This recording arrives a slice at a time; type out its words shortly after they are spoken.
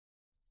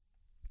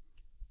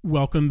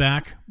Welcome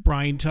back.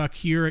 Brian Tuck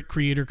here at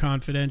Creator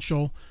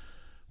Confidential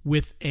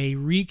with a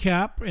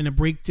recap and a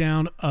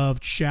breakdown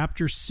of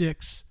Chapter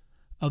 6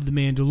 of The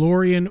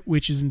Mandalorian,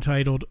 which is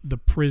entitled The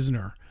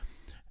Prisoner.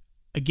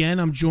 Again,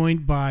 I'm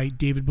joined by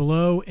David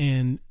Below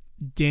and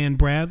Dan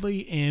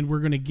Bradley, and we're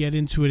going to get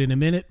into it in a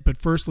minute. But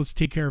first, let's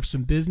take care of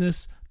some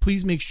business.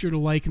 Please make sure to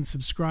like and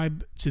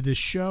subscribe to this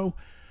show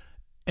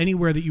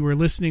anywhere that you are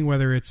listening,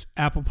 whether it's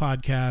Apple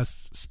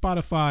Podcasts,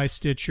 Spotify,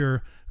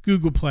 Stitcher,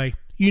 Google Play.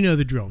 You know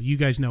the drill. You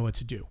guys know what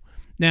to do.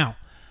 Now,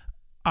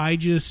 I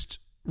just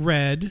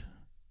read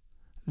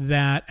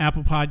that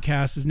Apple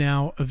Podcasts is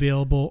now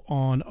available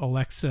on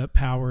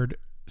Alexa-powered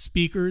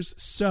speakers.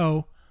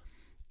 So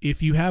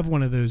if you have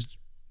one of those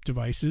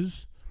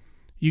devices,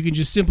 you can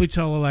just simply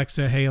tell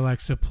Alexa, hey,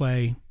 Alexa,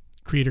 play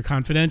Creator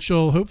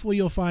Confidential. Hopefully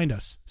you'll find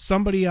us.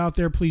 Somebody out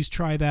there, please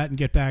try that and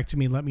get back to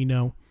me. Let me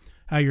know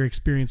how your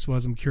experience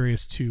was. I'm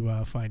curious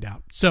to find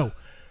out. So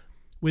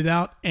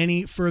without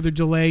any further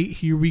delay,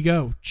 here we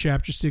go.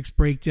 Chapter 6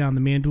 breakdown,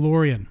 The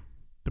Mandalorian,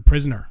 The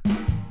Prisoner.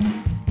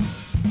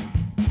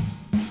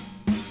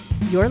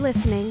 You're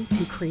listening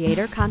to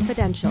Creator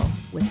Confidential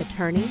with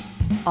attorney,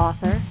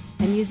 author,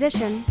 and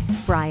musician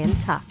Brian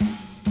Tuck.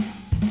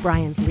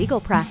 Brian's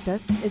legal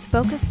practice is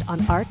focused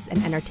on arts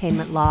and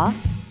entertainment law,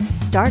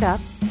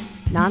 startups,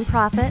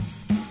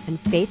 nonprofits, and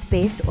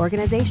faith-based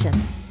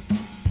organizations.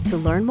 To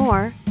learn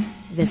more,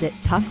 visit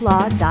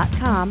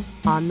tucklaw.com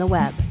on the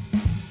web.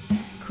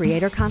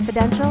 Creator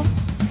Confidential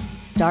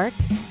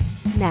starts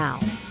now.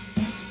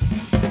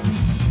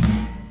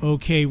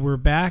 Okay, we're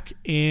back,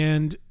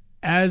 and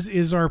as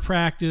is our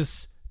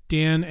practice,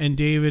 Dan and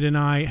David and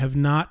I have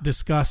not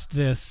discussed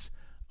this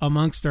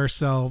amongst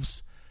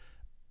ourselves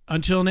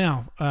until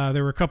now.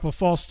 There were a couple of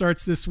false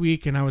starts this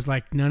week, and I was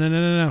like,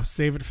 no,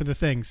 save it for the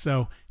thing.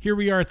 So here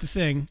we are at the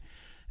thing.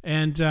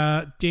 And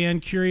Dan,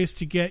 curious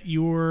to get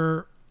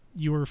your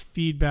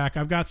feedback.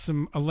 I've got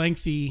a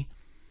lengthy,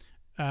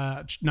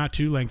 not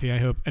too lengthy, I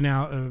hope, and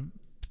now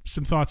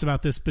some thoughts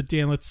about this. But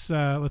Dan, let's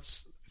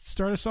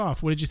start us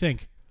off. What did you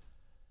think?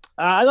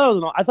 I thought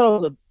it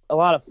was a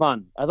lot of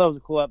fun. I thought it was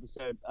a cool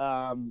episode.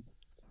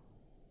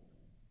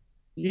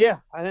 Yeah,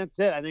 I think that's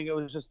it. I think it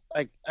was just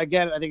I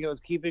think it was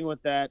keeping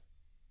with that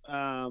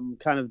kind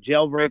of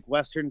jailbreak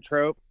Western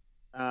trope,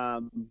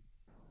 and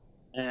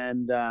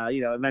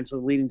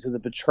eventually leading to the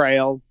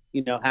betrayal.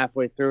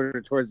 Halfway through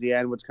or towards the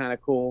end, which kind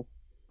of cool.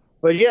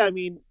 But yeah, I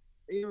mean,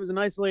 it was an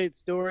isolated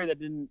story that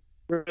didn't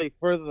really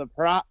further the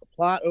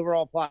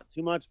overall plot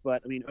too much.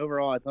 But I mean,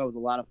 overall, I thought it was a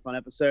lot of fun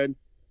episode.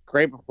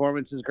 Great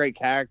performances, great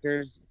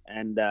characters,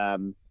 and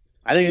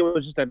I think it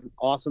was just an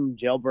awesome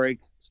jailbreak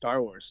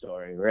Star Wars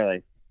story,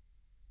 really.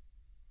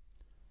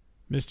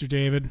 Mr.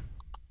 David?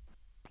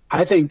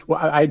 I think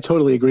I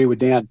totally agree with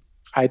Dan.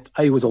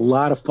 It was a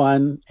lot of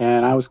fun,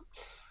 and I was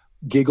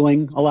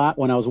giggling a lot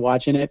when I was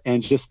watching it,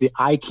 and just the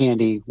eye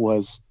candy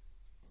was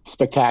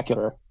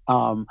spectacular.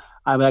 I'm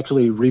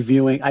actually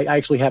reviewing. I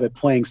actually have it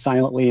playing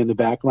silently in the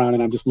background,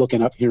 and I'm just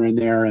looking up here and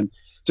there, and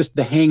just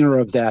the hangar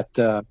of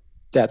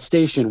that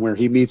station where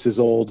he meets his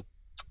old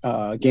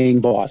gang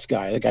boss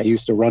guy, the guy he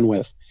used to run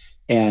with,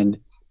 and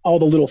all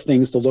the little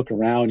things to look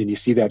around, and you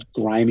see that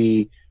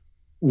grimy,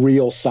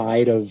 real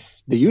side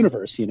of the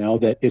universe,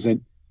 that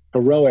isn't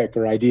heroic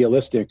or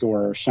idealistic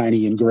or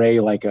shiny and gray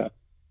like a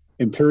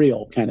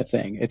Imperial kind of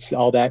thing. It's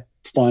all that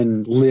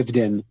fun,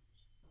 lived-in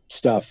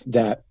stuff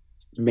that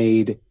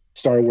made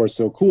Star Wars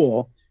so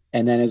cool.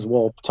 And then, as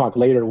we'll talk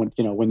later,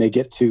 when they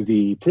get to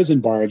the prison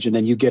barge, and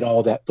then you get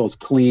all those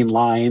clean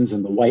lines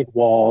and the white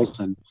walls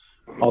and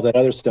all that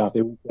other stuff.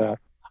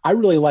 I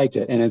really liked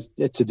it. And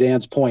to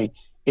Dan's point,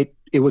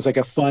 it was like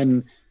a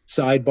fun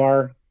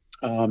sidebar.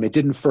 It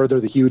didn't further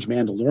the huge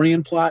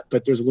Mandalorian plot,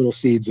 but there's little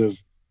seeds of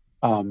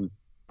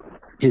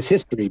his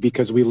history,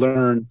 because we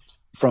learn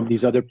from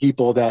these other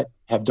people that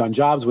have done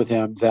jobs with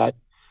him that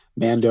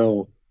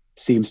Mando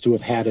seems to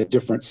have had a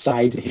different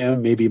side to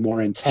him, maybe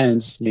more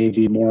intense,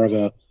 maybe more of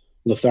a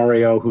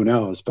Lothario, who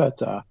knows?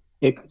 But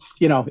it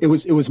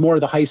was more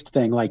of the heist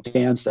thing, like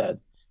Dan said,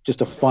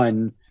 just a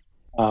fun,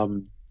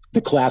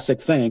 the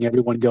classic thing.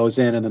 Everyone goes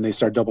in and then they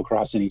start double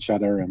crossing each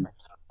other and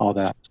all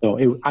that.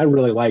 So I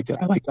really liked it.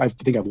 I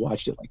think I've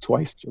watched it like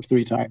twice or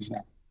three times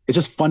now. It's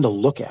just fun to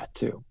look at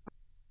too.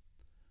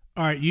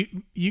 All right,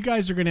 you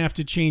guys are going to have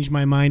to change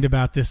my mind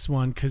about this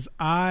one, because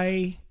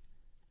I'm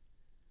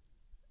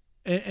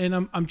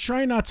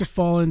trying not to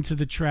fall into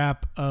the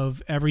trap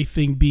of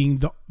everything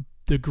being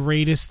the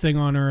greatest thing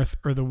on earth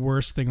or the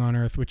worst thing on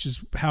earth, which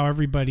is how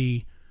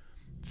everybody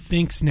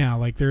thinks now.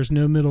 Like, there's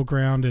no middle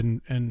ground,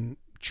 and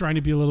trying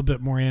to be a little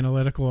bit more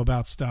analytical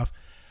about stuff.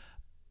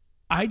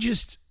 I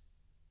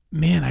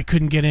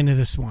couldn't get into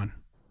this one.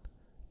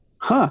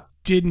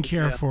 Didn't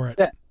care for it.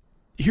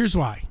 Here's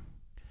why.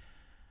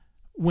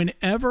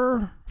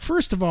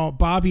 First of all,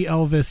 Bobby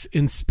Elvis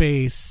in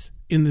space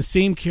in the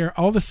same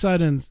all of a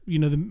sudden,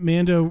 the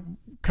Mando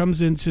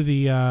comes into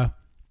the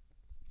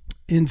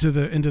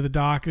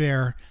dock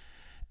there,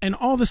 and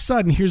all of a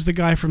sudden, here's the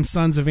guy from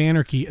Sons of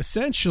Anarchy,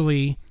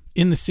 essentially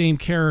in the same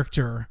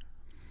character,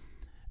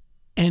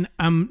 And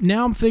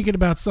I'm thinking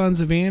about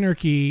Sons of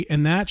Anarchy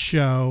and that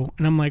show,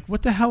 and I'm like,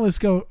 what the hell is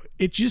go?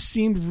 It just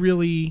seemed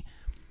really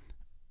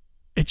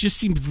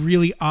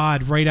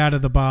odd right out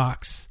of the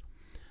box,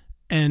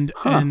 and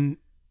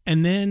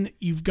then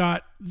you've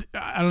got,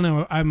 I don't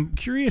know. I'm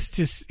curious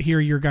to hear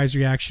your guys'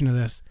 reaction to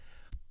this.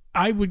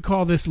 I would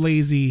call this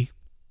lazy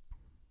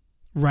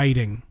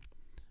writing,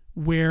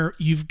 where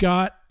you've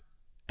got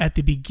at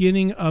the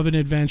beginning of an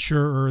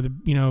adventure or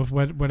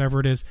whatever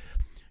it is,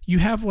 you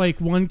have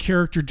like one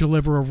character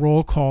deliver a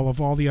roll call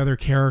of all the other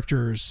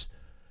characters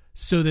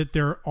so that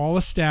they're all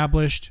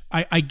established.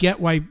 I get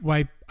why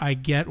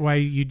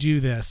you do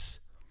this.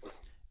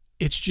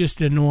 It's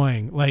just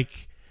annoying.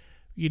 Like,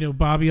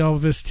 Bobby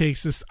Elvis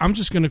takes us. I'm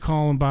just going to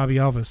call him Bobby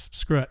Elvis.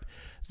 Screw it.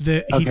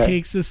 He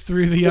takes us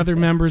through the other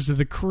members of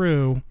the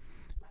crew,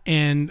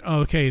 and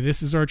okay,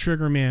 this is our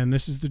trigger man.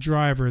 This is the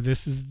driver.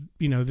 This is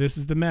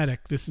the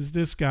medic. This is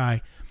this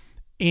guy,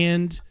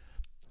 and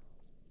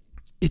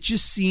it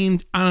just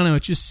seemed, I don't know,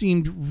 it just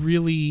seemed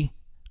really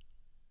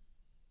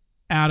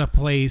out of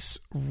place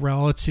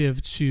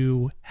relative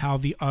to how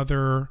the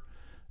other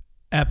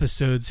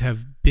episodes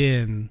have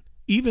been.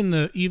 Even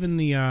the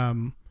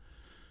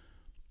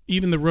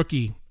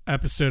rookie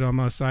episode on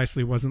Mos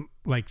Eisley wasn't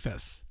like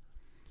this.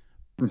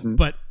 Mm-hmm.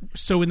 But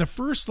so in the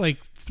first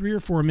like 3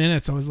 or 4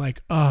 minutes, I was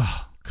like,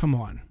 oh, come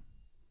on.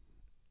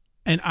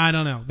 And I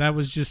don't know. That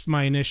was just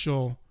my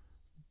initial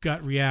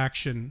gut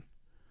reaction.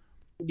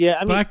 Yeah,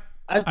 I mean, but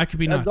I could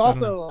be nuts. It's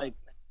also like,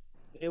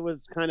 it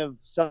was kind of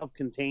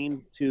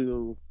self-contained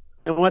to,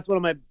 and that's one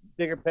of my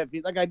bigger pet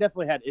peeves. Like, I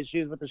definitely had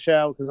issues with the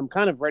show because I'm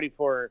kind of ready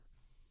for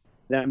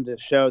them to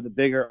show the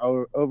bigger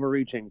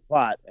overreaching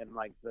plot, and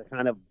like the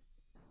kind of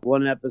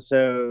one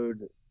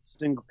episode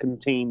single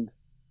contained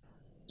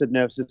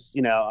synopsis,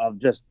 of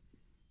just,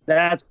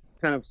 that's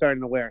kind of starting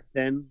to wear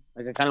thin.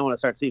 Like, I kind of want to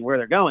start seeing where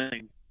they're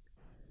going.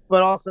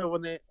 But also,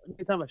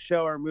 anytime a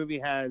show or a movie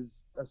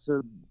has a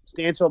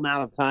substantial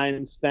amount of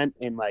time spent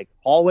in like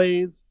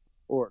hallways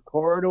or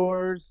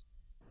corridors,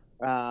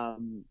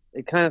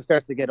 it kind of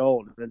starts to get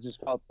old.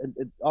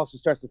 It also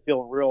starts to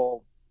feel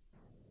real,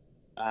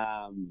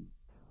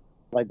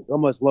 like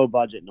almost low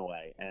budget in a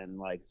way, and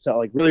like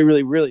really,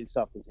 really, really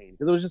self-contained,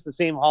 because it was just the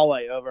same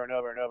hallway over and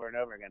over and over and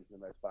over again for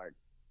the most part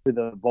through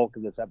the bulk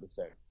of this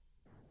episode.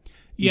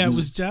 Yeah, It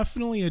was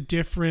definitely a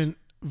different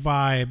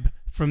vibe.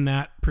 From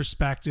that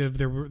perspective,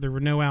 there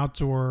were no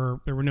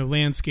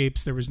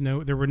landscapes, there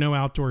were no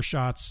outdoor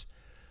shots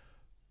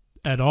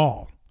at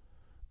all.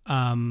 We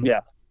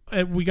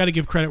got to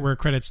give credit where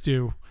credit's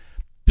due.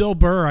 Bill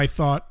Burr, I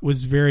thought,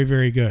 was very,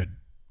 very good,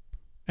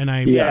 and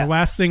the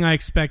last thing I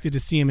expected to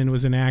see him in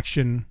was an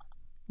action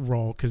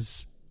role,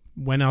 because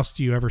when else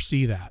do you ever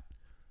see that?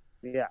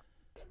 Yeah,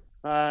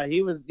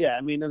 he was. Yeah,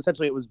 I mean,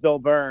 essentially, it was Bill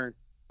Burr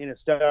in a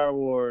Star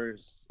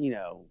Wars,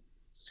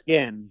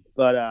 skin,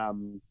 but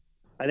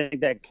I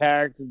think that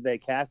character they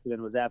casted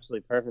in was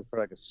absolutely perfect for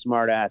like a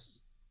smart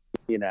ass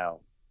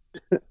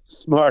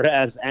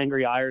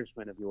angry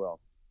Irishman, if you will.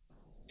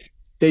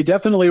 They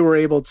definitely were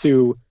able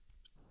to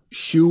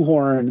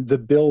shoehorn the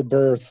Bill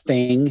Burr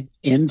thing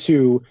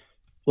into,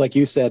 like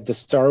you said, the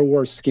Star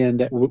Wars skin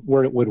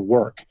where it would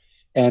work,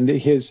 and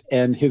his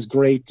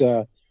great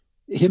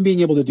him being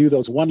able to do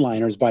those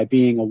one-liners by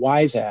being a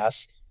wise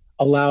ass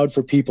allowed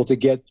for people to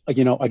get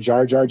a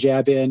Jar Jar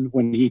jab in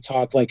when he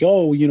talked like,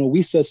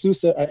 Wisa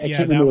Susa. I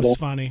can't remember. That was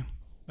funny.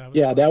 That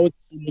was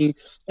funny.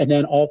 And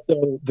then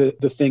also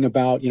the thing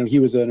about he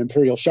was an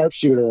Imperial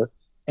sharpshooter,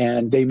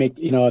 and they make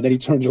and then he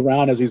turns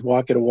around as he's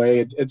walking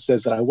away and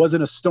says that I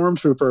wasn't a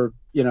stormtrooper,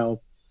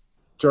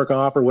 jerk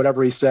off or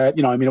whatever he said.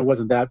 It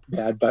wasn't that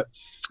bad, but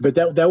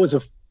that was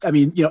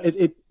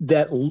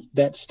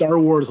that Star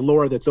Wars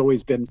lore that's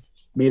always been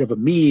made of a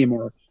meme,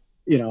 or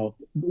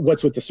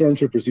what's with the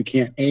stormtroopers who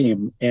can't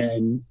aim,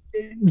 and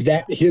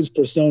that his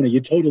persona, you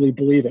totally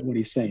believe it when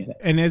he's saying it.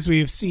 And as we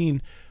have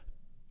seen,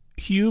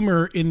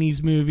 humor in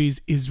these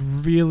movies is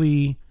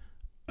really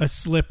a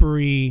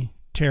slippery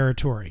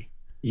territory.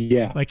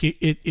 Yeah. Like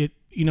it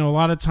a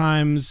lot of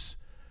times,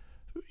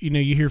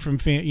 you hear from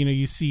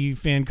you see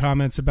fan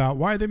comments about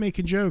why are they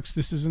making jokes?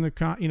 This isn't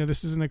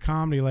this isn't a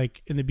comedy.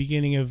 Like in the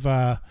beginning of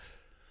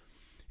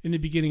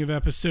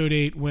episode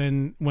 8,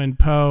 when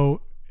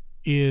Poe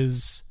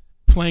is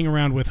playing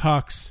around with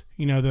Hux,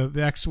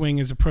 the X-Wing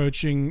is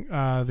approaching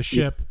the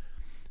ship,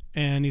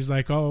 and he's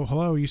like, "Oh,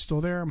 hello, are you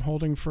still there? I'm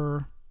holding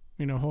for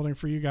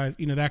you guys,"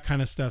 that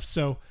kind of stuff.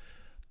 So,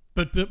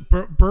 but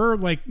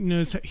Burr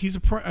knows he's a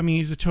pro. I mean,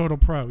 he's a total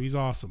pro. He's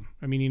awesome.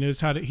 I mean,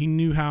 he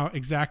knew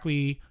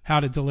exactly how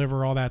to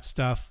deliver all that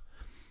stuff,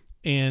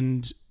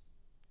 and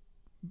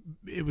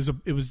it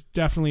was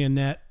definitely a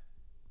net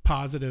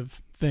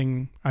positive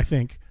thing, I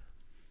think.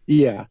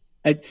 Yeah.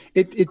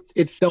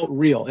 It felt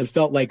real. It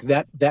felt like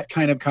that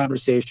kind of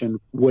conversation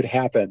would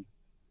happen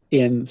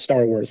in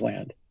Star Wars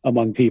land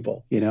among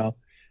people.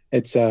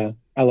 It's I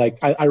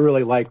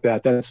really like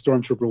that. That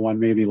Stormtrooper one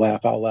made me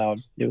laugh out loud.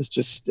 It was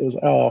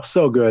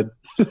so good.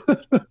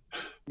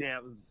 Yeah,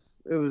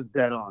 it was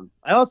dead on.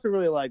 I also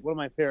really like, one of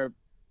my favorite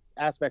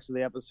aspects of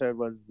the episode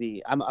was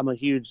I'm a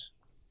huge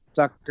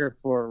sucker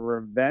for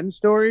revenge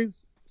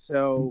stories.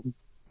 So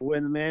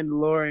when the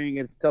Mandalorian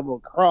gets double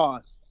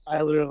crossed,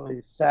 I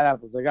literally sat up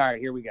and was like, all right,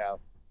 here we go.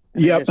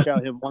 And Yep. just show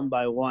him one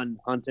by one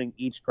hunting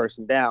each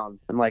person down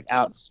and like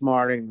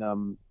outsmarting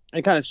them.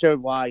 It kind of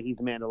showed why he's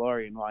a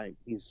Mandalorian, why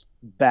he's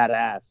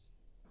badass.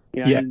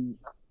 You know, Yeah.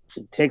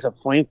 he takes a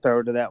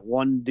flamethrower to that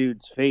one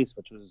dude's face,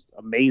 which was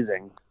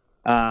amazing.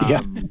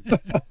 Yeah.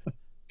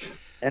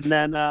 And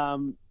then,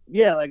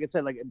 like I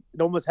said, like it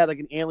almost had like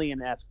an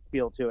alien-esque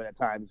feel to it at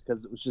times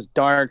because it was just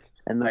dark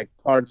and like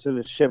parts of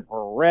the ship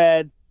were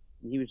red.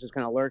 And he was just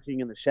kind of lurking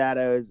in the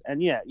shadows.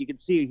 And yeah, you could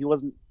see he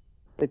wasn't.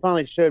 They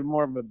finally showed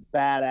more of a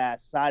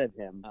badass side of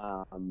him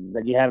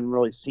that you haven't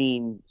really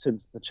seen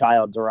since the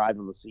child's arrived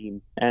on the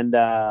scene. And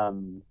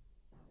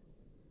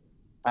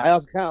I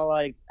also kind of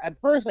like, at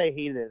first I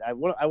hated it. I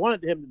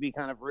wanted him to be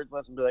kind of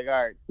ruthless and be like,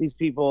 all right, these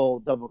people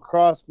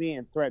double-crossed me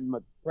and threatened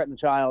the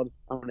child.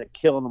 I'm going to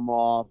kill them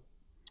all.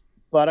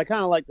 But I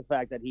kind of like the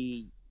fact that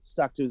he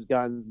stuck to his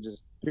guns and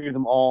just threw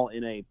them all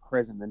in a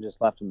prison and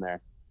just left them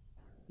there.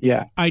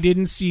 Yeah. I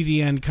didn't see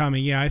the end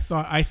coming. Yeah,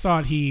 I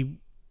thought he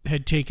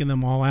had taken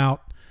them all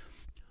out.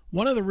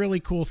 One of the really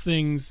cool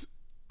things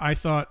I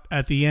thought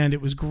at the end,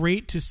 it was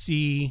great to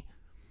see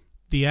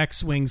the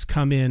X-Wings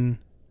come in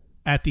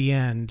at the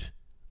end.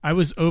 I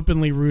was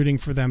openly rooting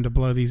for them to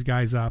blow these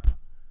guys up.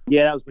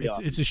 Yeah, that was pretty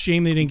awesome. It's a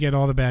shame they didn't get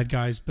all the bad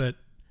guys, but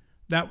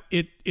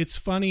it's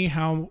funny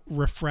how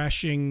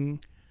refreshing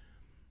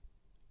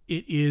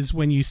it is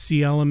when you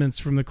see elements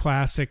from the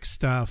classic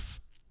stuff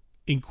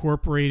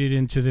incorporated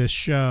into this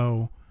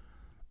show.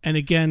 And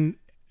again,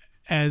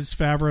 as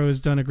Favreau has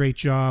done a great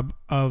job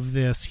of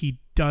this, he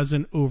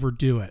doesn't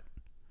overdo it.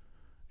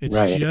 It's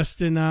Right.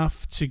 just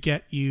enough to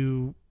get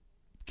your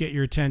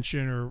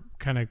attention or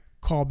kind of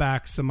call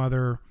back some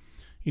other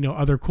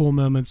cool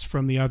moments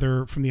from the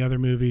other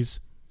movies.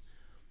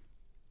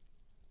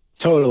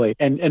 Totally.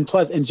 And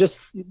plus, and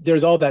just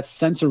there's all that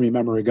sensory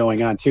memory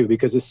going on too,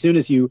 because as soon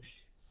as you're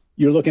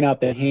looking out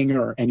the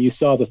hangar and you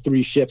saw the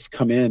three ships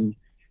come in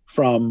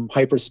from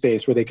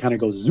hyperspace where they kind of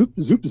go zoop,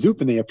 zoop, zoop,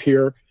 and they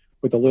appear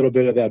with a little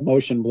bit of that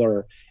motion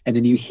blur. And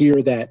then you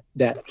hear that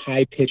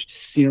high pitched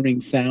searing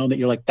sound that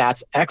you're like,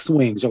 that's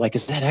X-Wings. You're like,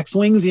 is that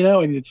X-Wings? You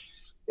know, and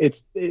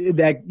it's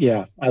that,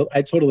 yeah,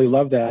 I totally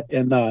love that.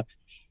 And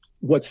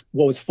what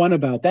was fun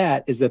about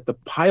that is that the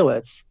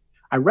pilots,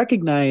 I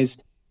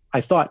recognized, I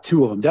thought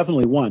two of them,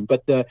 definitely one,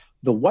 but the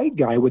white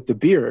guy with the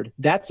beard,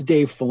 that's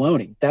Dave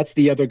Filoni. That's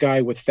the other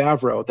guy with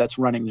Favreau that's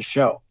running the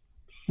show,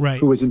 Right.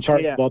 who was in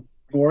charge of all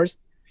the wars.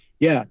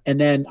 Yeah, and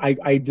then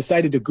I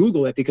decided to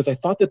Google it because I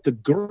thought that the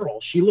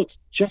girl, she looked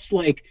just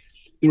like,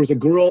 there was a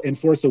girl in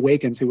Force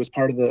Awakens who was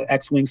part of the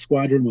X-Wing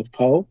squadron with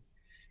Poe,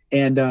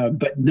 and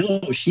but no,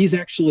 she's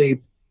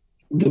actually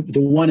the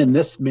one in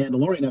this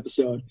Mandalorian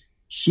episode.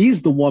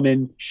 She's the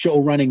woman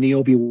show running the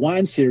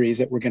Obi-Wan series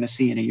that we're going to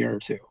see in a year or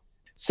two.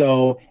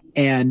 So,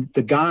 and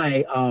the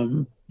guy,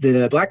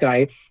 the black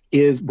guy,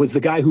 was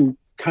the guy who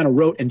kind of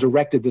wrote and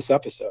directed this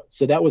episode.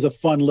 So that was a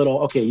fun little,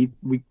 okay,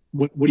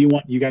 what do you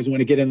want? You guys want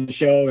to get in the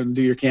show and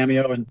do your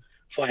cameo and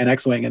fly an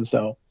X-Wing? And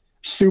so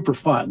super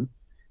fun.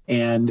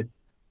 And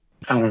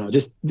I don't know,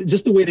 just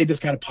the way they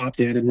just kind of popped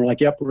in and we're like,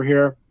 yep, we're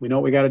here. We know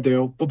what we got to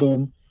do. Boom,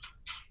 boom.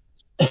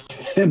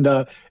 and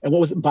what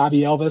was it?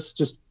 Bobby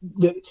Elvis?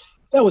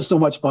 That was so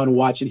much fun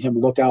watching him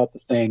look out the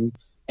thing.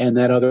 And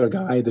that other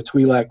guy, the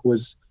Twi'lek,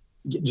 was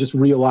just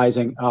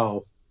realizing,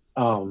 oh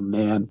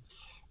man.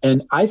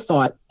 And I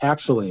thought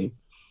actually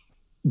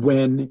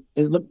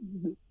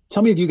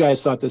tell me if you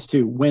guys thought this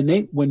too,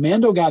 when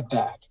Mando got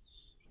back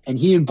and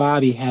he and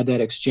Bobby had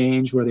that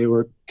exchange where they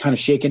were kind of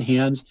shaking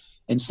hands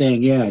and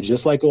saying, yeah,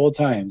 just like old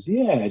times.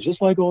 Yeah,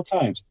 just like old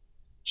times.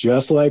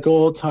 Just like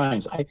old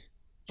times.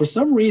 For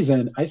some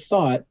reason, I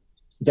thought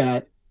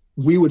that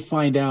we would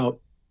find out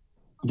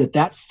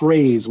that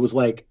phrase was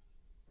like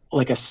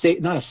a safe,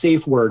 not a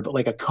safe word, but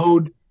like a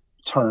code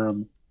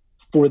term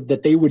for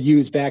that they would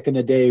use back in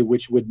the day,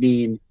 which would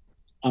mean,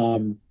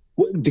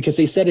 because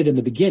they said it in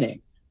the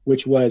beginning,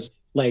 which was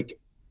like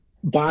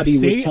Bobby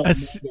was telling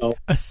Mando,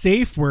 a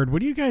safe word.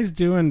 What are you guys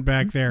doing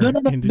back there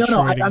in Detroit?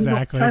 No,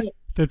 exactly.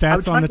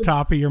 That's on the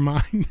top of your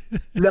mind.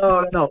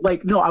 No.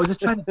 I was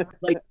just trying to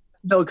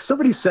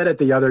somebody said it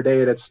the other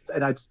day, and it's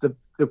the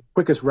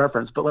quickest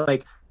reference,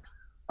 but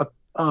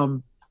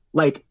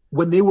like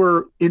when they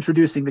were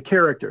introducing the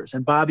characters,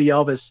 and Bobby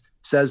Elvis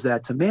says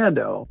that to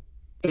Mando,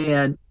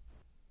 and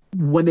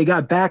when they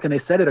got back and they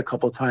said it a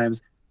couple of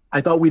times,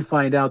 I thought we'd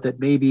find out that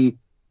maybe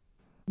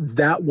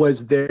that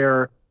was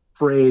their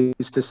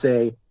phrase to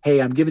say,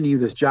 hey, I'm giving you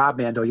this job,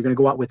 Mando. You're going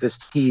to go out with this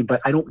team,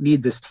 but I don't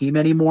need this team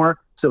anymore.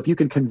 So if you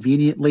can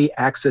conveniently,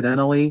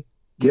 accidentally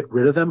get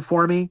rid of them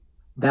for me,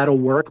 that'll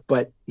work.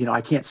 But,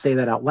 I can't say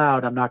that out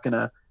loud. I'm not going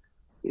to,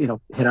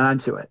 hit on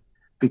to it,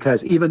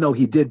 because even though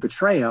he did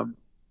betray him,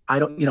 I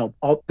don't,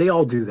 they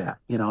all do that.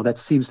 That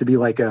seems to be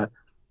like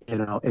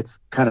it's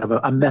kind of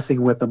a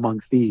messing with among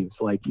thieves.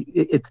 Like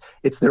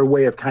it's their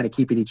way of kind of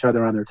keeping each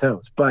other on their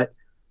toes, but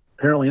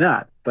apparently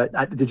not. But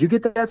did you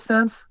get that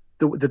sense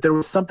that there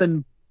was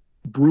something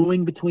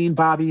brewing between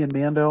Bobby and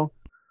Mando?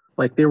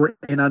 like they were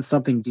in on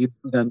something deeper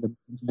than the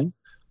thing?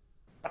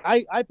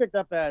 I picked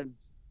up as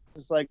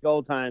just like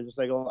old times, just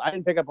like I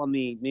didn't pick up on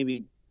the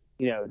maybe,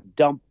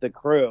 dump the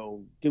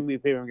crew, do me a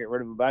favor and get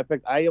rid of them. But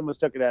I almost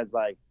took it as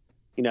like,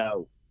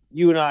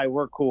 you and I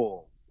were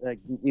cool, like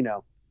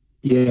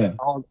Yeah.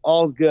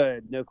 All's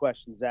good, no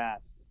questions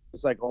asked,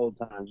 just like old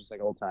times.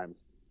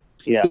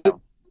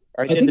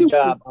 Or I did the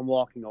job, I'm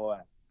walking away.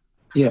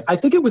 Yeah, I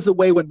think it was the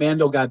way when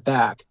Mando got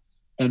back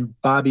and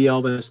Bobby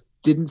Elvis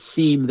didn't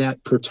seem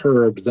that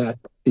perturbed that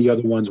the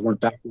other ones weren't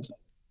back with him.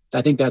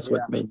 I think that's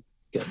what made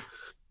it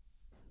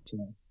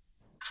good.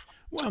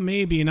 Well,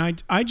 maybe,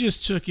 and I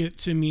just took it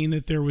to mean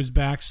that there was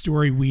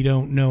backstory we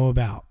don't know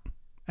about,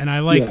 and I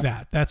like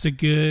that. That's a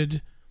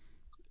good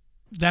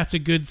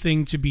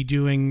thing to be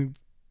doing.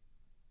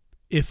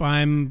 If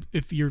I'm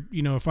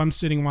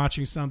sitting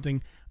watching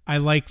something, I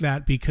like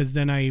that because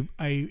then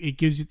it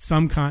gives it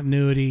some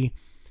continuity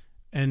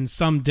and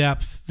some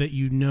depth that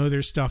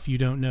there's stuff you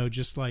don't know,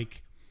 just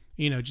like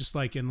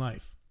in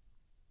life.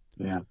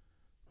 Yeah.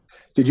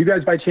 Did you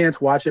guys by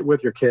chance watch it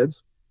with your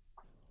kids?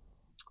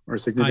 Or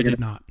significant? I did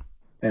not.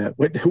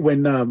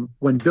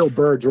 When Bill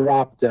Burr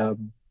dropped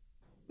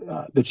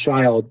the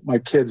child, my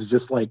kids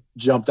just like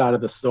jumped out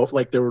of the sofa,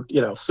 like they were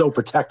so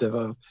protective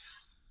of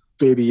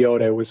Baby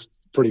Yoda. It was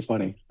pretty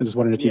funny. I just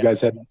wondered if you guys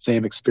had the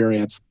same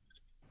experience.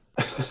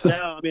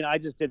 No, I mean I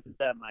just did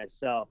that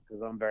myself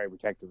because I'm very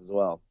protective as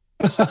well.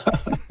 I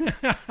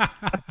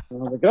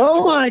was like,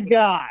 oh my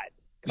god,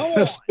 come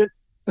on.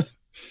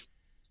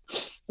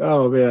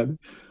 Oh man,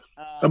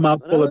 a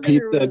mouthful of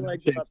pizza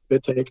really and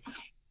bit take.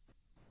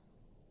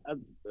 I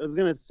was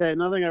gonna say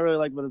another thing I really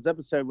liked about this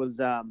episode was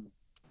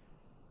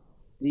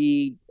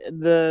the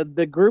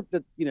group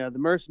that the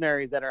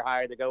mercenaries that are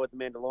hired to go with the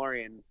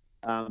Mandalorian,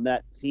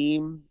 that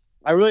team.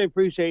 I really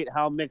appreciate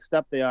how mixed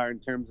up they are in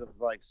terms of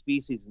like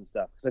species and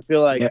stuff, because I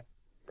feel like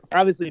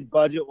obviously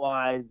budget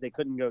wise they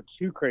couldn't go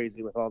too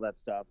crazy with all that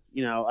stuff.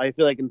 I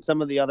feel like in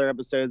some of the other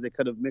episodes they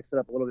could have mixed it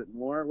up a little bit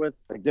more with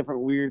like different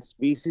weird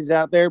species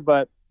out there,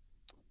 but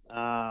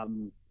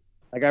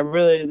like I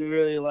really,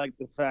 really like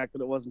the fact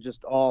that it wasn't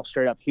just all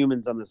straight up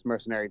humans on this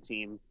mercenary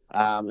team.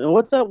 And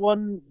what's that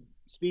one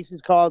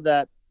species called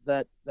that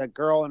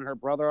girl and her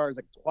brother are? Is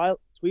it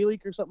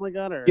Twi'lek or something like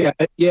that? Or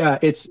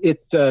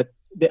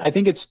I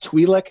think it's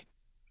Twi'lek.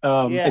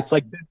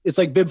 It's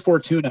like Bib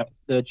Fortuna,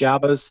 the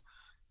Jabba's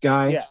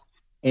guy. Yeah.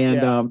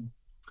 And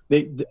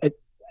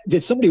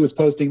somebody was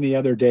posting the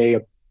other day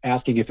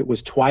asking if it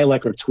was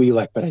Twi'lek or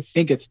Twi'lek, but I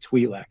think it's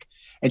Twi'lek.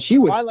 And she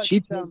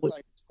sounds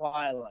like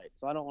Twilight,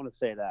 so I don't want to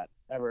say that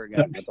ever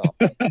again. That's all.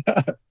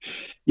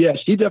 Yeah,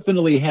 she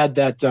definitely had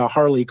that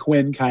Harley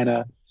Quinn kind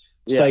of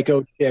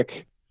psycho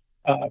chick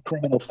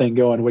criminal thing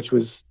going, which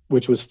was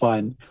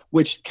fun.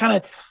 Which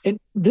and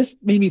this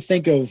made me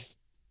think of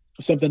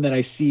something that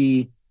I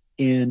see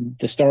in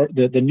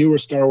the newer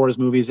Star Wars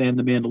movies and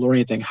the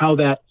Mandalorian thing. How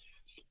that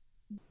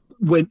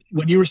when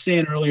you were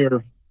saying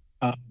earlier,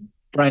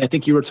 Brian, I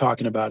think you were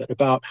talking about it,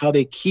 about how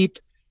they keep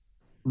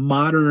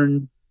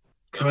modern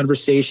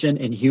conversation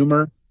and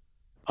humor.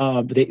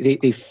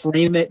 They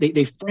frame it.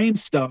 They frame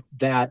stuff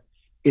that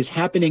is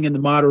happening in the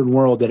modern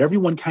world that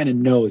everyone kind of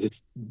knows.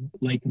 It's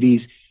like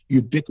these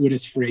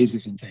ubiquitous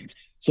phrases and things.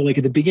 So like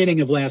at the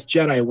beginning of Last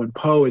Jedi, when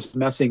Poe is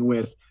messing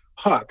with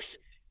Hux,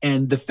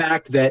 and the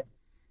fact that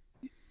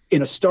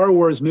in a Star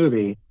Wars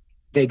movie,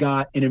 they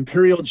got an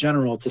Imperial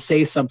general to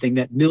say something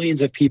that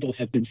millions of people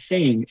have been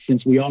saying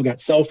since we all got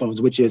cell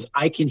phones, which is,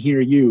 I can hear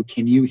you.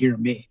 Can you hear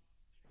me?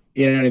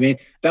 You know what I mean?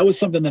 That was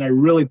something that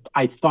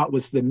I thought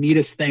was the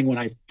neatest thing when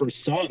I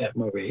first saw that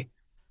movie.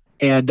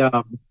 And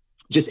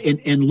just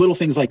in little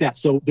things like that.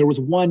 So there was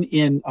one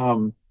in,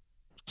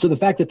 so the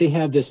fact that they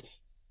have this,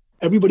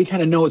 everybody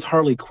kind of knows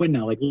Harley Quinn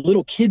now. Like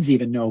little kids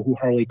even know who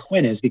Harley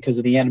Quinn is because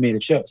of the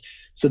animated shows.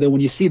 So that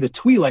when you see the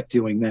Twi'lek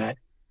doing that,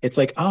 it's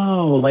like,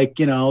 oh, like,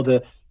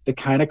 the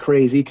kind of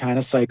crazy, kind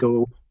of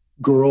psycho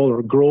girl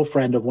or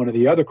girlfriend of one of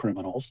the other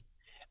criminals.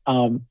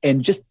 And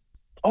just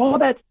all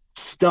that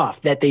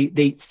stuff that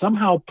they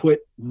somehow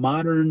put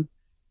modern,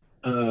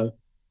 what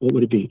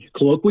would it be?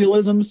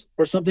 Colloquialisms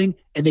or something.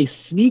 And they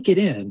sneak it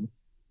in.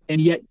 And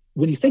yet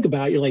when you think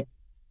about it, you're like,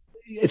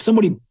 if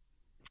somebody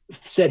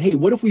said, hey,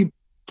 what if we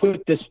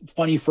put this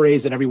funny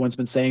phrase that everyone's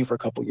been saying for a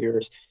couple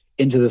years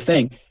into the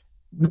thing,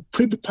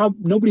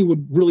 nobody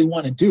would really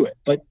want to do it,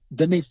 but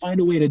then they find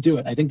a way to do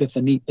it. I think that's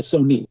it's so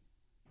neat,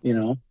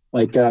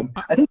 like, I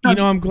think,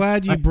 I'm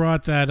glad you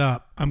brought that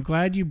up. I'm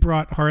glad you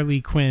brought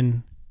Harley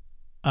Quinn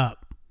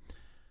up.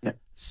 Yeah.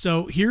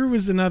 So here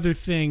was another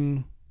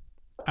thing.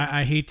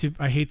 I hate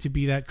to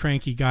be that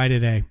cranky guy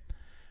today,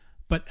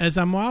 but as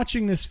I'm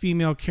watching this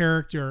female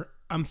character,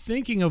 I'm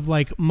thinking of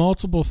like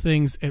multiple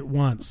things at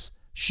once.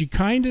 She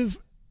kind of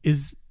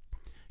is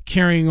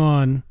carrying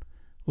on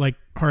like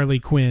Harley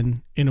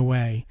Quinn in a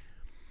way.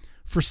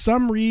 For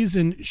some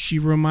reason, she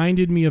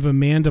reminded me of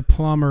Amanda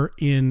Plummer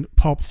in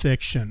Pulp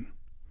Fiction.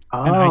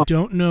 Oh. And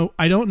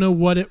I don't know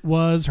what it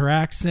was, her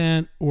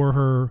accent or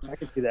her I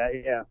can see that,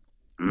 yeah.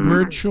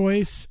 word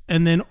choice.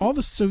 And then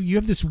so you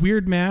have this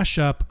weird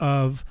mashup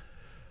of,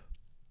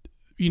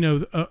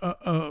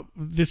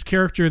 this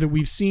character that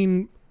we've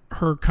seen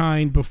her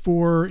kind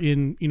before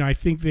in, I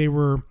think they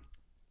were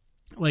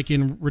like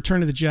in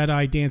Return of the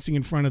Jedi dancing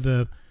in front of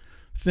the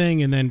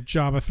thing, and then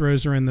Jabba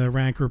throws her in the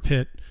Rancor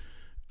pit,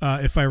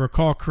 if I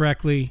recall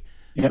correctly.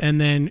 Yep.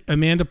 And then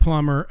Amanda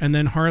Plummer, and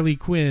then Harley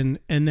Quinn,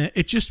 and then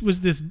it just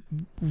was this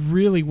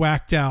really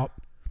whacked out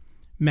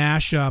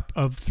mashup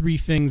of three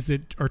things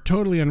that are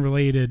totally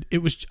unrelated. It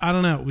was, I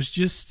don't know, it was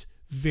just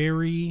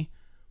very,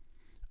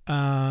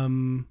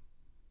 it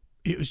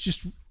was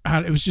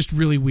just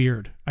really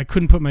weird. I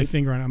couldn't put my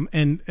finger on them,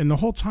 and the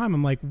whole time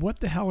I'm like,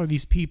 what the hell are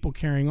these people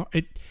carrying on?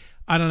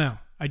 I don't know.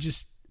 I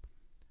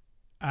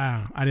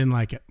didn't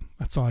like it.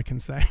 That's all I can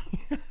say.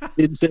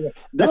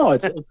 No,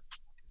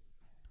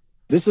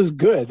 this is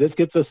good. This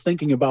gets us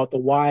thinking about the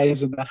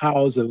whys and the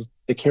hows of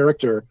the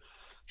character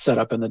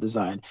setup and the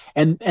design.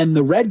 And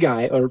the red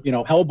guy, or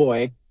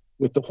Hellboy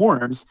with the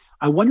horns,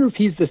 I wonder if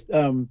he's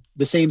the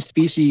same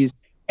species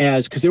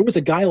as, because there was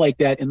a guy like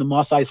that in the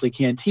Mos Eisley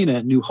Cantina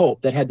in New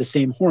Hope that had the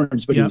same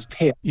horns, but he was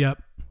pale.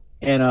 Yep.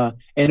 And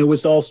it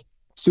was all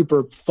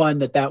super fun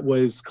that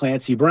was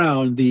Clancy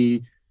Brown,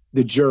 the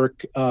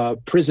jerk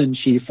prison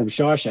chief from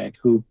Shawshank,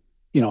 who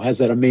has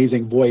that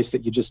amazing voice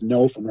that you just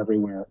know from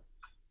everywhere.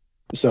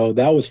 So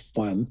that was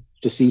fun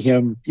to see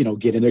him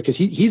get in there, because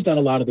he's done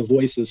a lot of the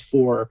voices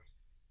for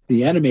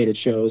the animated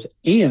shows.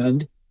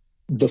 And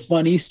the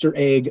fun Easter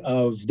egg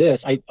of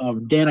this,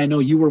 Dan, I know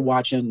you were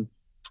watching,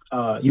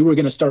 you were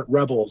going to start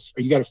Rebels,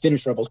 or you got to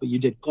finish Rebels, but you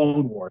did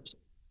Clone Wars.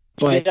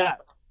 But yeah.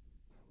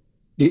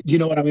 Do you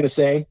know what I'm going to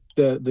say?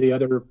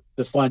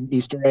 The fun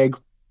Easter egg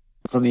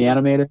from the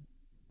animated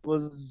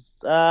was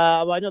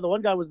I know the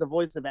one guy was the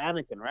voice of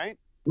Anakin, right?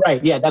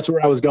 Right. Yeah, that's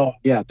where I was going.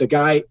 Yeah, the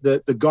guy,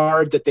 the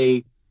guard that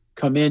they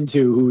come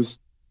into, who's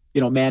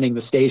manning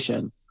the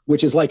station,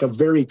 which is like a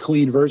very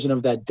clean version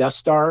of that Death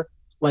Star.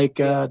 Like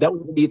that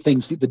would be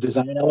things. The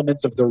design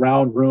elements of the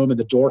round room and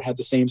the door had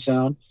the same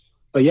sound.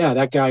 But yeah,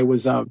 that guy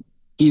was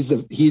he's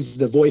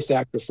the voice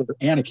actor for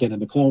Anakin in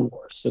the Clone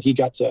Wars, so he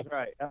got to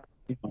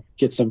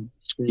get some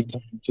screen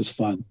time, which is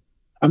fun.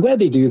 I'm glad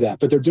they do that,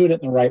 but they're doing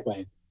it in the right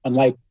way.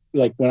 Unlike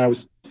when I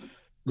was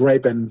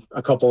griping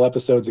a couple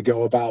episodes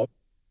ago about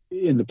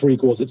in the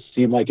prequels, it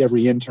seemed like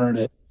every intern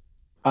at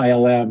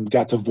ILM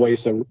got to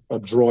voice a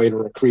droid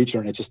or a creature,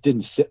 and it just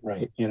didn't sit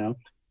right,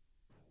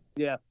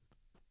 Yeah.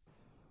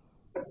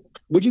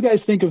 What'd you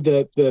guys think of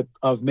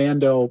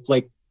Mando,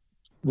 like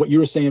what you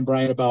were saying,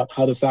 Brian, about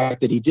how the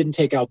fact that he didn't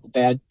take out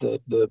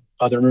the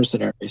other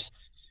mercenaries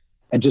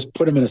and just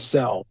put him in a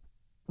cell,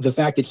 the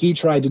fact that he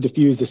tried to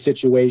defuse the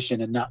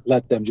situation and not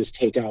let them just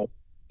take out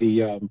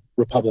the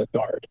Republic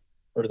Guard,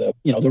 or the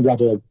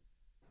rebel,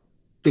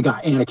 the guy,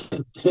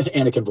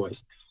 Anakin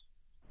voice.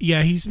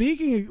 Yeah, he's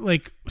making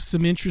like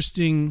some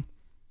interesting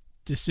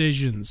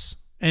decisions,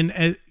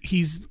 and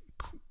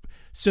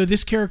so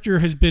this character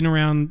has been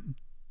around,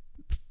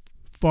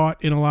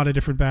 fought in a lot of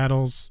different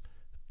battles,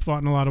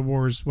 fought in a lot of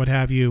wars, what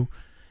have you,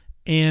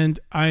 and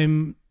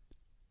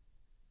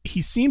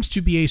he seems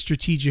to be a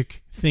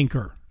strategic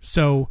thinker.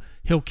 So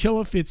he'll kill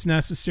if it's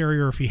necessary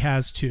or if he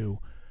has to,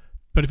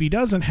 but if he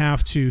doesn't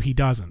have to, he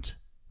doesn't,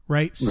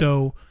 right?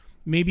 So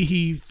maybe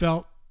he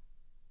felt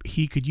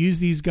he could use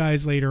these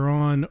guys later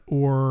on,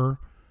 or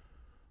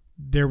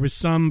there was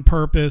some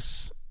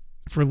purpose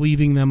for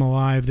leaving them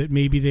alive that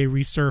maybe they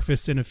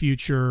resurface in a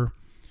future,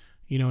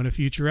 in a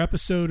future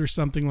episode or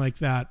something like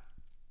that.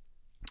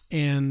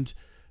 And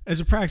as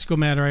a practical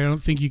matter, I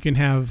don't think you can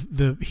have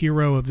the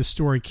hero of the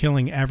story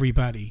killing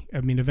everybody.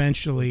 I mean,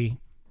 eventually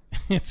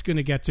it's going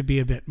to get to be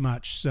a bit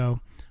much. So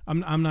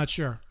I'm not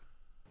sure.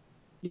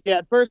 Yeah,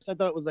 at first I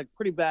thought it was like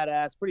pretty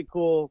badass, pretty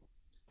cool.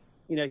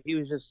 He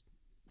was just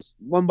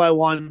one by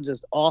one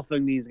just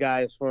offing these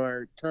guys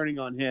for turning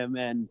on him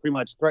and pretty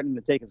much threatening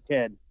to take his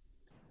kid.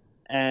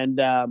 And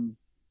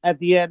at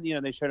the end,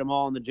 they showed them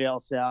all in the jail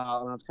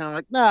cell, and I was kind of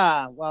like,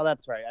 nah, well,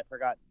 that's right, I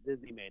forgot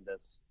Disney made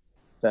this,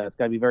 so it's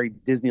got to be very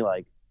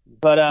Disney-like.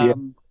 But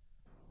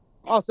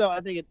also, I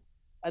think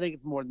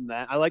it's more than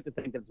that. I like to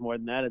think that it's more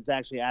than that. It's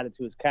actually added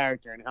to his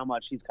character and how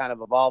much he's kind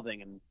of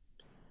evolving and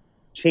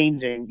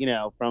changing,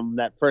 from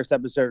that first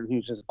episode he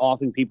was just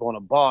offing people in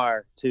a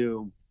bar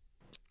to,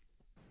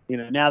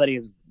 now that he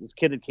has this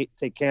kid to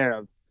take care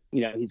of,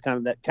 he's kind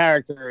of, that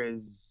character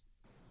is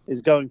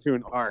going through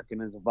an arc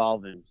and is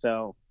evolving.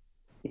 So,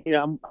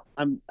 I'm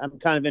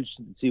kind of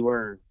interested to see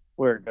where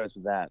it goes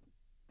with that.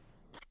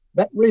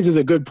 That raises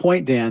a good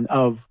point, Dan,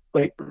 of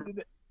like,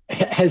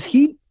 has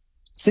he,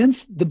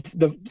 since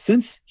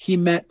he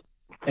met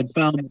and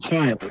found the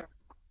child,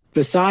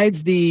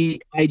 besides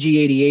the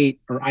IG-88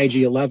 or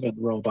IG-11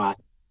 robot,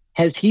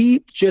 has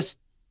he just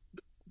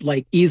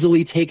like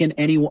easily taken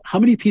anyone? How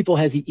many people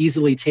has he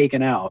easily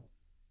taken out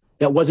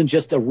that wasn't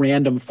just a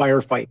random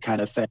firefight kind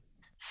of thing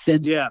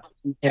since he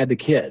had the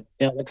kid?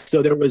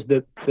 So there was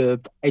the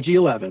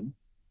IG-11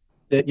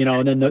 that,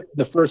 and then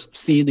the first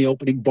scene, the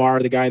opening bar,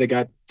 the guy that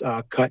got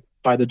cut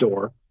by the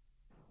door,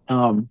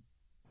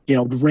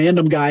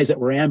 random guys that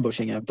were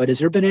ambushing him. But has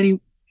there been any,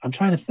 I'm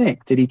trying to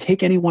think, did he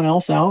take anyone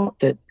else out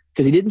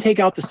because he didn't take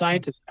out the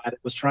scientist that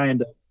was trying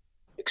to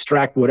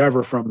extract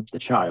whatever from the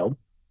child.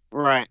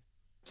 Right.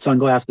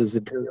 Sunglasses,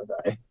 Imperial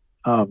Dye.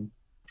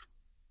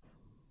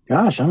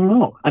 Gosh, I don't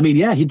know. I mean,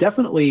 yeah, he's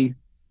definitely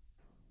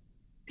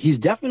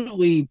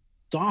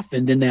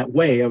softened in that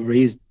way.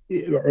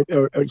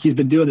 He's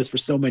been doing this for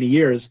so many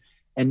years,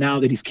 and now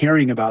that he's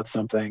caring about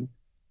something,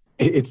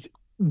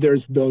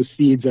 there's those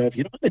seeds of,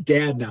 I'm a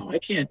dad now. I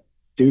can't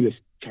do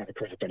this kind of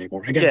crap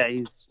anymore.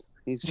 He's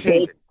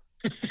changing.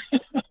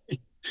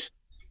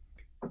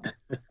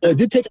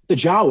 Did take up the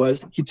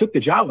Jawas. He took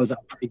the Jawas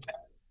out pretty bad.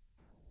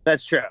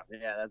 That's true.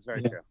 Yeah, that's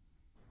very true.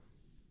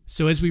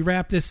 So as we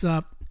wrap this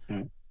up,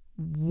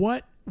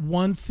 what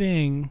one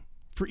thing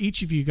for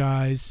each of you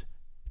guys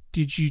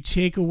did you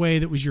take away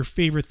that was your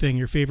favorite thing,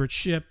 your favorite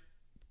ship,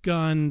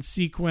 gun,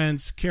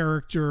 sequence,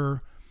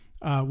 character,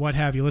 what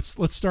have you?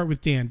 Let's start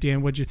with Dan.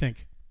 Dan, what'd you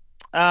think?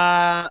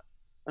 I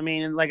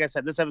mean, like I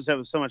said, this episode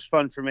was so much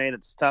fun for me that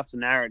it's tough to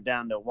narrow it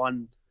down to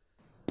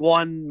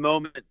one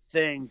moment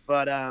thing.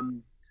 But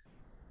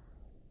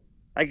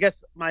I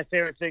guess my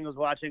favorite thing was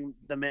watching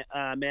the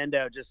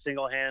Mando just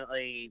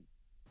single-handedly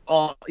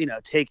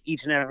take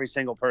each and every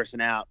single person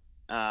out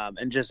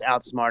and just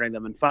outsmarting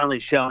them and finally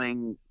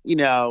showing,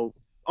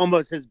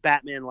 almost his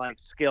Batman-like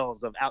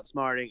skills of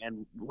outsmarting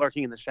and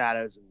lurking in the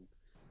shadows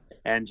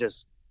and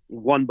just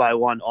one by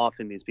one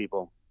offing these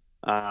people.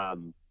 So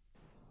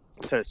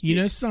to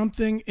speak.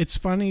 Something? It's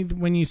funny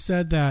when you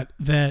said that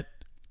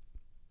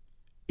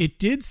it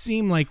did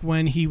seem like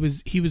when he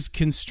was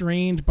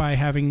constrained by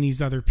having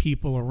these other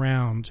people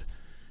around,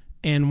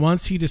 and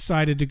once he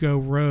decided to go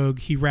rogue,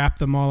 he wrapped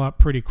them all up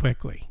pretty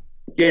quickly.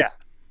 Yeah.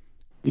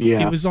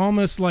 It was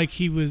almost like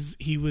he was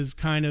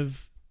kind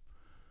of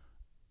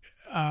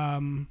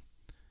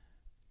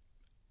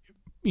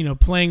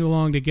playing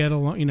along to get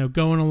along,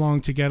 going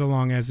along to get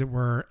along, as it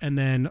were, and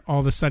then all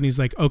of a sudden he's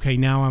like, okay,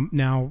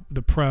 now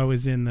the pro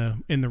is in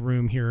the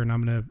room here, and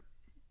I'm gonna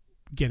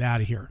get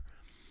out of here.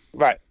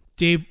 Right.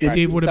 Dave,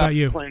 what about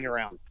you? Playing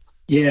around.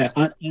 Yeah,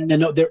 and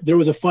then there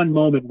was a fun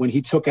moment when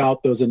he took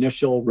out those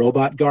initial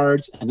robot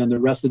guards, and then the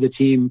rest of the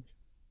team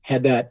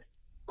had that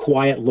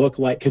quiet look,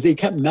 like, because they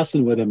kept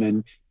messing with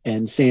him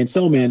and saying,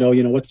 "So, Mando,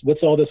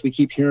 what's all this we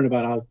keep hearing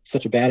about how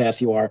such a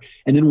badass you are?"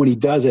 And then when he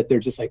does it, they're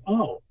just like,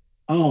 "Oh,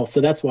 so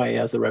that's why he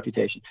has the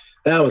reputation."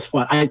 That was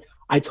fun.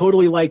 I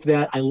totally liked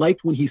that. I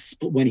liked when he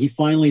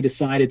finally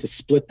decided to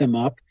split them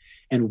up,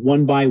 and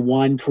one by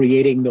one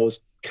creating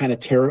those kind of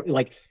terror.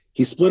 Like,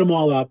 he split them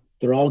all up.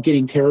 They're all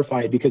getting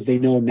terrified because they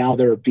know now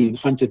they're being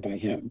hunted by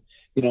him.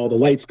 The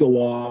lights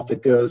go off,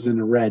 it goes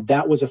into red.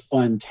 That was a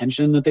fun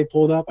tension that they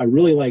pulled up. I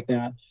really like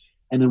that.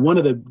 And then one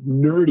of the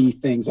nerdy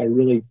things I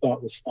really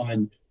thought was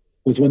fun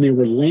was when they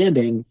were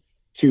landing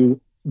to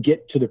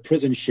get to the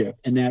prison ship,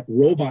 and that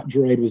robot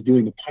droid was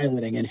doing the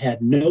piloting and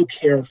had no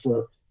care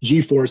for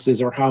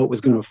G-forces or how it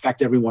was going to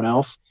affect everyone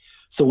else.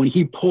 So when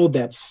he pulled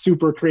that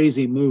super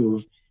crazy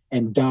move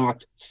and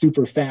docked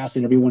super fast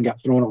and everyone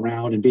got thrown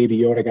around and Baby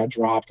Yoda got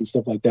dropped and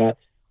stuff like that,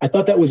 I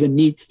thought that was a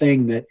neat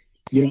thing that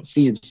you don't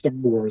see in Star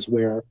Wars,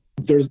 where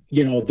there's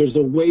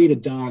a way to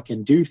dock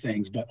and do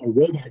things, but a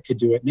robot could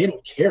do it and they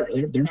don't care.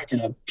 They're not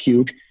going to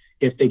puke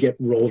if they get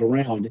rolled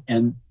around.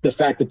 And the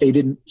fact that he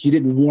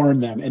didn't warn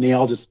them and they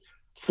all just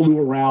flew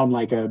around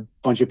like a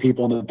bunch of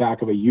people in the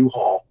back of a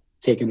U-Haul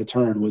taking a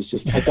turn was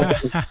just, I thought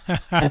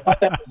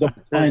that was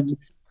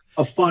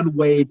a fun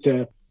way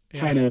to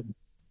kind of,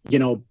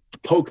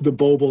 poke the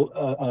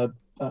bubble,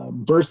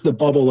 burst the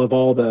bubble of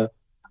all the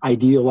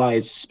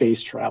idealized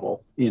space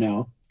travel,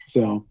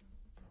 so.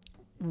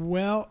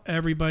 Well,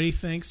 everybody,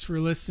 thanks for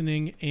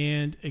listening.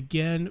 And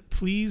again,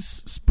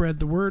 please spread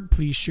the word.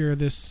 Please share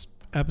this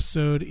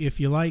episode if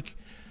you like.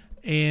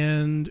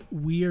 And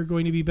we are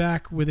going to be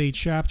back with a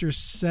Chapter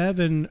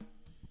 7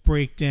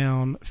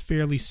 breakdown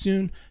fairly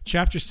soon.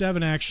 Chapter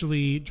 7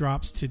 actually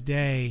drops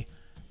today,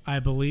 I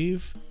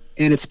believe.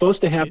 And it's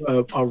supposed to have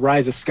a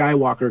Rise of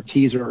Skywalker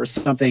teaser or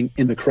something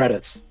in the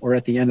credits or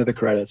at the end of the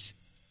credits.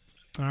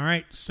 All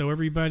right. So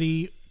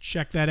everybody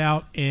check that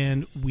out,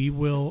 and we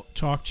will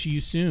talk to you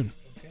soon.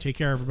 Take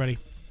care, everybody.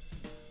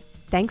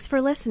 Thanks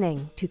for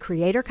listening to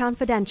Creator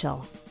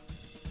Confidential.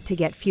 To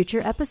get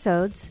future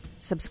episodes,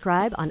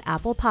 subscribe on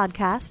Apple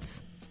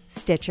Podcasts,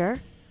 Stitcher,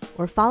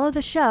 or follow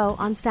the show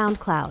on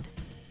SoundCloud.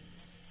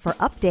 For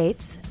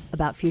updates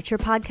about future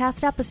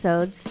podcast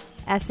episodes,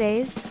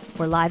 essays,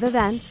 or live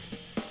events,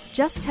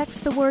 just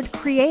text the word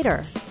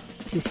CREATOR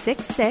to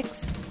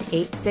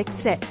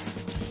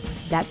 66866.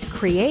 That's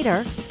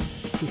CREATOR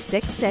to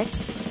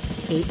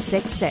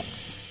 66866.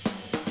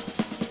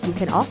 You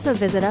can also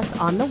visit us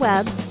on the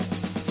web,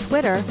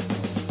 Twitter,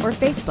 or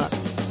Facebook.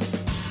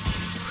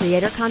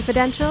 Creator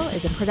Confidential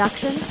is a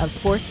production of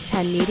Force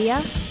 10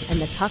 Media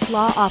and the Tuck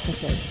Law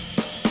Offices.